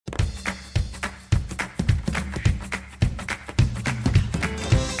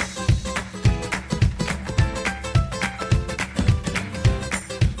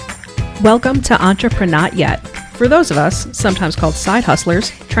Welcome to Entrepreneur Yet. For those of us, sometimes called side hustlers,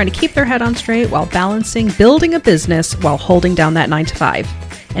 trying to keep their head on straight while balancing building a business while holding down that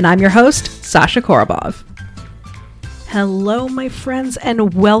 9-to-5. And I'm your host, Sasha Korobov. Hello, my friends,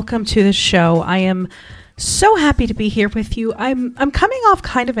 and welcome to the show. I am so happy to be here with you. I'm coming off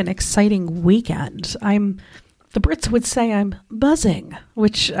kind of an exciting weekend. The Brits would say I'm buzzing,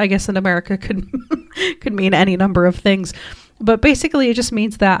 which I guess in America could mean any number of things. But basically, it just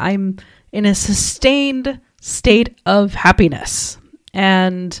means that I'm in a sustained state of happiness.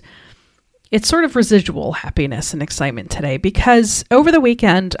 And it's sort of residual happiness and excitement today, because over the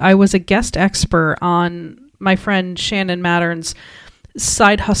weekend, I was a guest expert on my friend Shannon Mattern's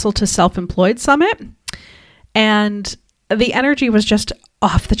Side Hustle to Self-Employed Summit. And the energy was just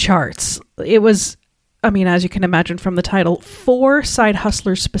off the charts. It was, as you can imagine from the title, for side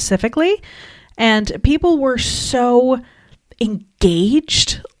hustlers specifically. And people were so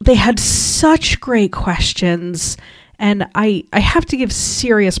engaged. They had such great questions. And I have to give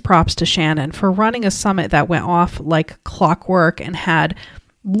serious props to Shannon for running a summit that went off like clockwork and had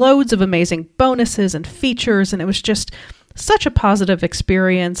loads of amazing bonuses and features. And it was just such a positive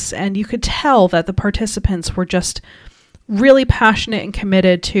experience. And you could tell that the participants were just really passionate and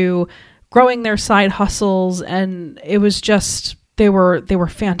committed to growing their side hustles. And it was just, they were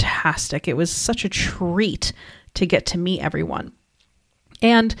fantastic. It was such a treat to get to meet everyone.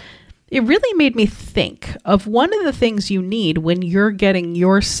 And it really made me think of one of the things you need when you're getting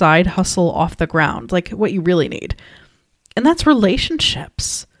your side hustle off the ground, like what you really need. And that's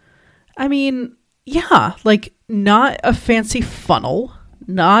relationships. Like not a fancy funnel,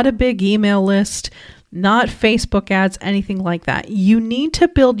 not a big email list, not Facebook ads, anything like that. You need to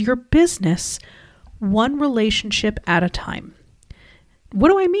build your business one relationship at a time. What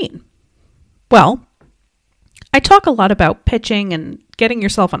do I mean? Well, I talk a lot about pitching and getting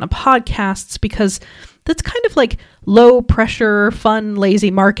yourself on a podcasts because that's kind of like low pressure, fun,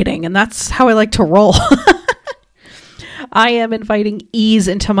 lazy marketing. And that's how I like to roll. I am inviting ease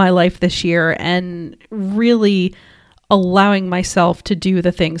into my life this year and really allowing myself to do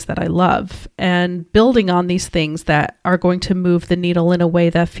the things that I love and building on these things that are going to move the needle in a way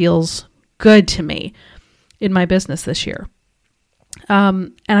that feels good to me in my business this year.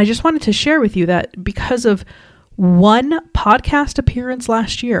 And I just wanted to share with you that because of one podcast appearance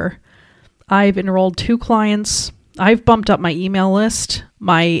last year, I've enrolled 2 clients. I've bumped up my email list.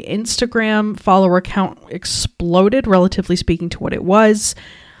 My Instagram follower count exploded, relatively speaking, to what it was.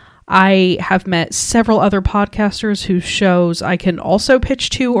 I have met several other podcasters whose shows I can also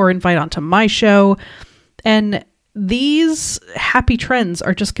pitch to or invite onto my show. And these happy trends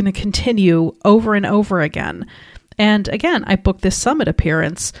are just going to continue over and over again. And again, I booked this summit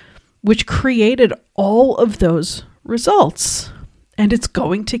appearance, which created all of those results. And it's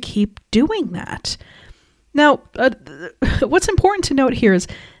going to keep doing that. Now, what's important to note here is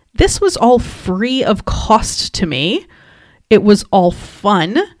this was all free of cost to me. It was all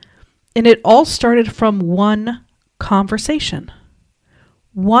fun. And it all started from one conversation.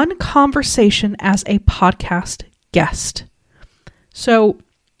 One conversation as a podcast guest. So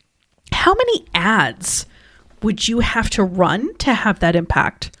how many ads would you have to run to have that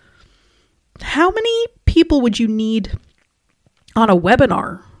impact? How many people would you need on a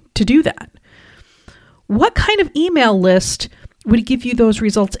webinar to do that? What kind of email list would give you those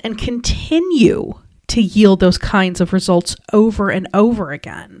results and continue to yield those kinds of results over and over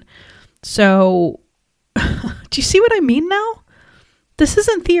again? So, do you see what I mean now? This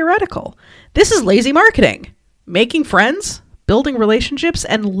isn't theoretical. This is lazy marketing. Making friends, building relationships,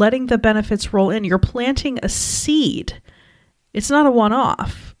 and letting the benefits roll in. You're planting a seed. It's not a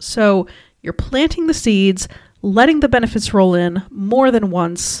one-off. So you're planting the seeds, letting the benefits roll in more than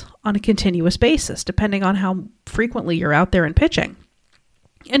once on a continuous basis, depending on how frequently you're out there and pitching.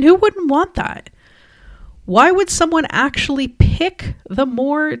 And who wouldn't want that? Why would someone actually pick the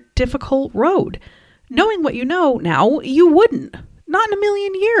more difficult road? Knowing what you know now, you wouldn't. Not in a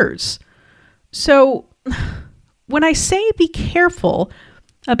million years. So when I say be careful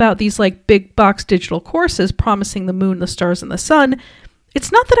about these like big box digital courses promising the moon, the stars, and the sun,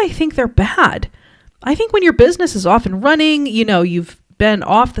 it's not that I think they're bad. I think when your business is off and running, you've been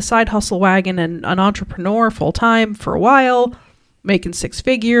off the side hustle wagon and an entrepreneur full time for a while, making 6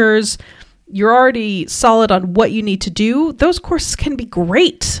 figures, you're already solid on what you need to do. Those courses can be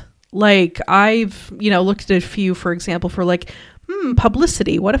great. Like I've, looked at a few, for example, for like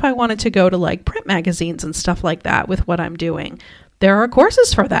publicity. What if I wanted to go to like print magazines and stuff like that with what I'm doing? There are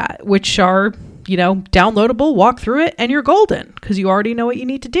courses for that, which are, downloadable, walk through it, and you're golden because you already know what you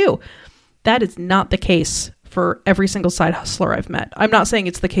need to do. That is not the case for every single side hustler I've met. I'm not saying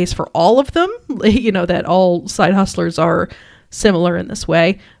it's the case for all of them, that all side hustlers are similar in this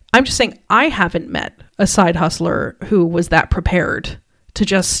way. I'm just saying I haven't met a side hustler who was that prepared to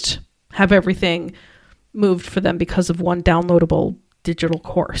just have everything moved for them because of one downloadable digital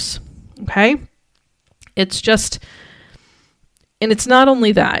course. Okay? It's just, and it's not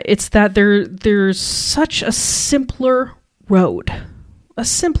only that, it's that there's such a simpler road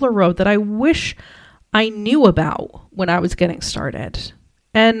that I wish I knew about when I was getting started.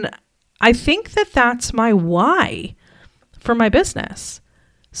 And I think that that's my why for my business.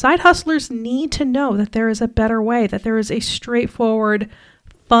 Side hustlers need to know that there is a better way, that there is a straightforward,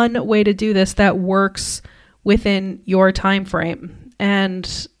 fun way to do this that works within your time frame.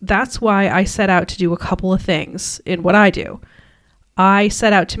 And that's why I set out to do a couple of things in what I do. I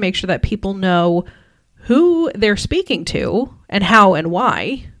set out to make sure that people know who they're speaking to and how and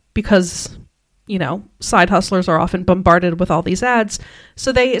why, because, side hustlers are often bombarded with all these ads.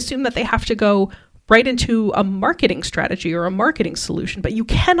 So they assume that they have to go right into a marketing strategy or a marketing solution, but you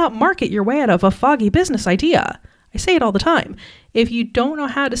cannot market your way out of a foggy business idea. I say it all the time. If you don't know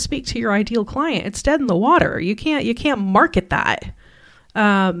how to speak to your ideal client, it's dead in the water. You can't market that.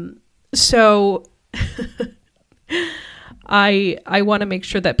 So I want to make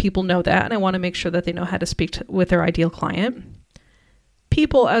sure that people know that, and I want to make sure that they know how to speak with their ideal client.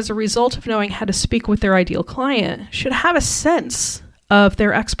 People, as a result of knowing how to speak with their ideal client, should have a sense of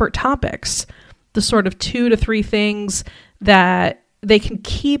their expert topics, the sort of 2 to 3 things that they can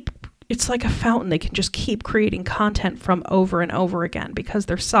keep. It's like a fountain. They can just keep creating content from over and over again because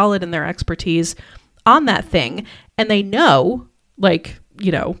they're solid in their expertise on that thing. And they know, bilaterally,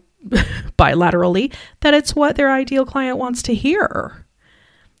 that it's what their ideal client wants to hear.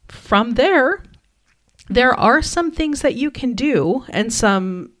 From there are some things that you can do and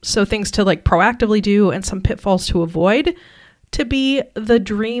things to proactively do and some pitfalls to avoid to be the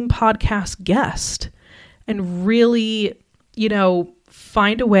dream podcast guest and really,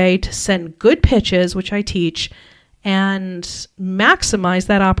 find a way to send good pitches, which I teach, and maximize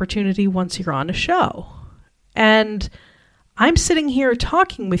that opportunity once you're on a show. And I'm sitting here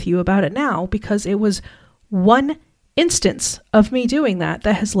talking with you about it now because it was one instance of me doing that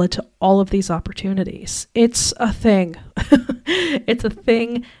has led to all of these opportunities. It's a thing. It's a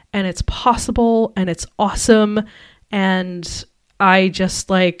thing, and it's possible, and it's awesome. And I just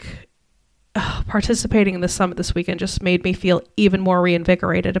participating in the summit this weekend just made me feel even more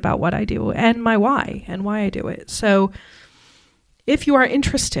reinvigorated about what I do and my why and why I do it. So if you are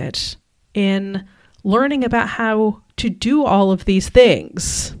interested in learning about how to do all of these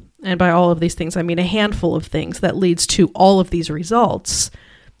things, and by all of these things, I mean a handful of things that leads to all of these results,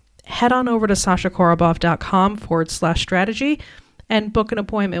 head on over to sashakorobov.com/strategy and book an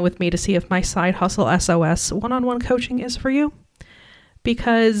appointment with me to see if my Side Hustle SOS one-on-one coaching is for you.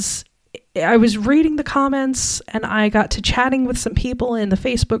 Because I was reading the comments and I got to chatting with some people in the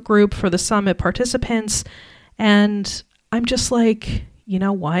Facebook group for the summit participants. And I'm just like, you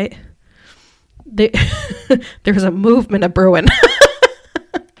know what? There's a movement of brewing.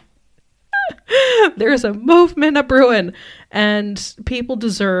 There's a movement of brewing. And people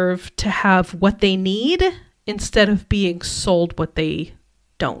deserve to have what they need instead of being sold what they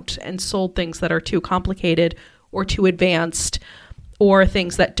don't, and sold things that are too complicated or too advanced, or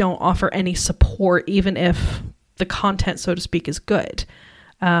things that don't offer any support, even if the content, so to speak, is good.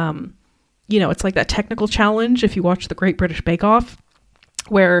 It's like that technical challenge, if you watch The Great British Bake Off,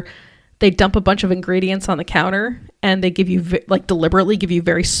 where they dump a bunch of ingredients on the counter and they give you, deliberately give you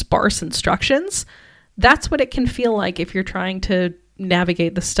very sparse instructions. That's what it can feel like if you're trying to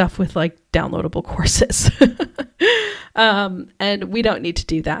navigate the stuff with downloadable courses. And we don't need to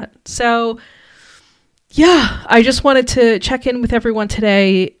do that. So yeah, I just wanted to check in with everyone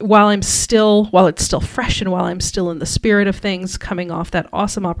today while it's still fresh and while I'm still in the spirit of things, coming off that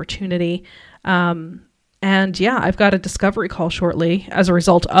awesome opportunity. And yeah, I've got a discovery call shortly as a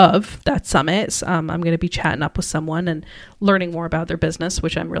result of that summit. I'm going to be chatting up with someone and learning more about their business,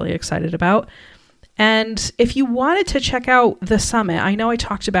 which I'm really excited about. And if you wanted to check out the summit, I know I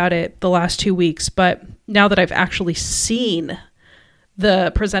talked about it the last 2 weeks, but now that I've actually seen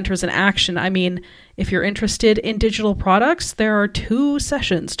the presenters in action, I mean, if you're interested in digital products, there are 2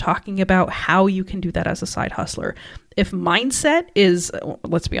 sessions talking about how you can do that as a side hustler. If mindset is,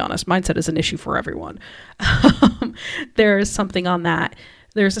 let's be honest, mindset is an issue for everyone. There's something on that.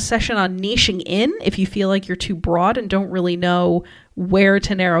 There's a session on niching in. If you feel like you're too broad and don't really know where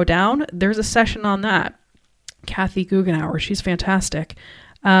to narrow down, there's a session on that. Kathy Guggenauer, she's fantastic.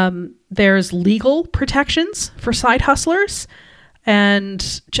 There's legal protections for side hustlers.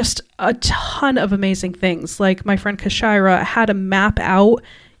 and just a ton of amazing things. Like my friend Kashira had to map out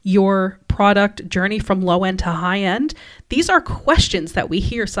your product journey from low end to high end. These are questions that we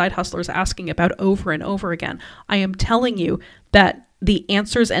hear side hustlers asking about over and over again. I am telling you that the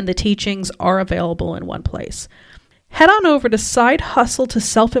answers and the teachings are available in one place. Head on over to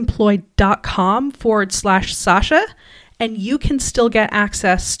sidehustletoselfemployed.com/Sasha, and you can still get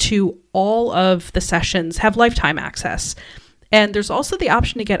access to all of the sessions, have lifetime access. And there's also the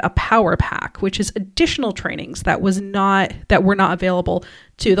option to get a power pack, which is additional trainings that were not available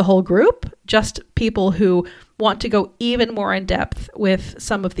to the whole group, just people who want to go even more in depth with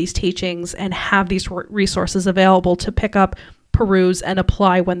some of these teachings and have these resources available to pick up, peruse, and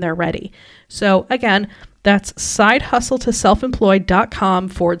apply when they're ready. So again, that's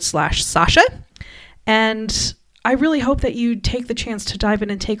sidehustletoselfemployed.com/Sasha. And I really hope that you take the chance to dive in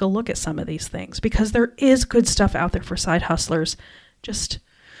and take a look at some of these things, because there is good stuff out there for side hustlers. Just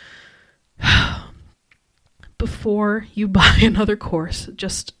before you buy another course,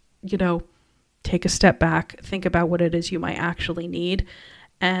 just, take a step back, think about what it is you might actually need.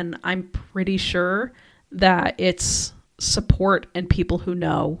 And I'm pretty sure that it's support and people who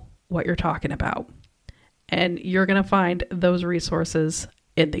know what you're talking about. And you're going to find those resources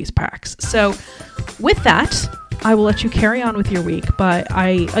in these packs. So with that, I will let you carry on with your week, but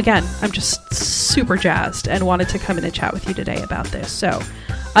I'm just super jazzed and wanted to come in and chat with you today about this. So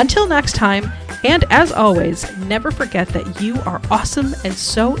until next time, and as always, never forget that you are awesome and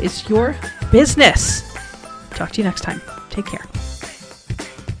so is your business. Talk to you next time. Take care.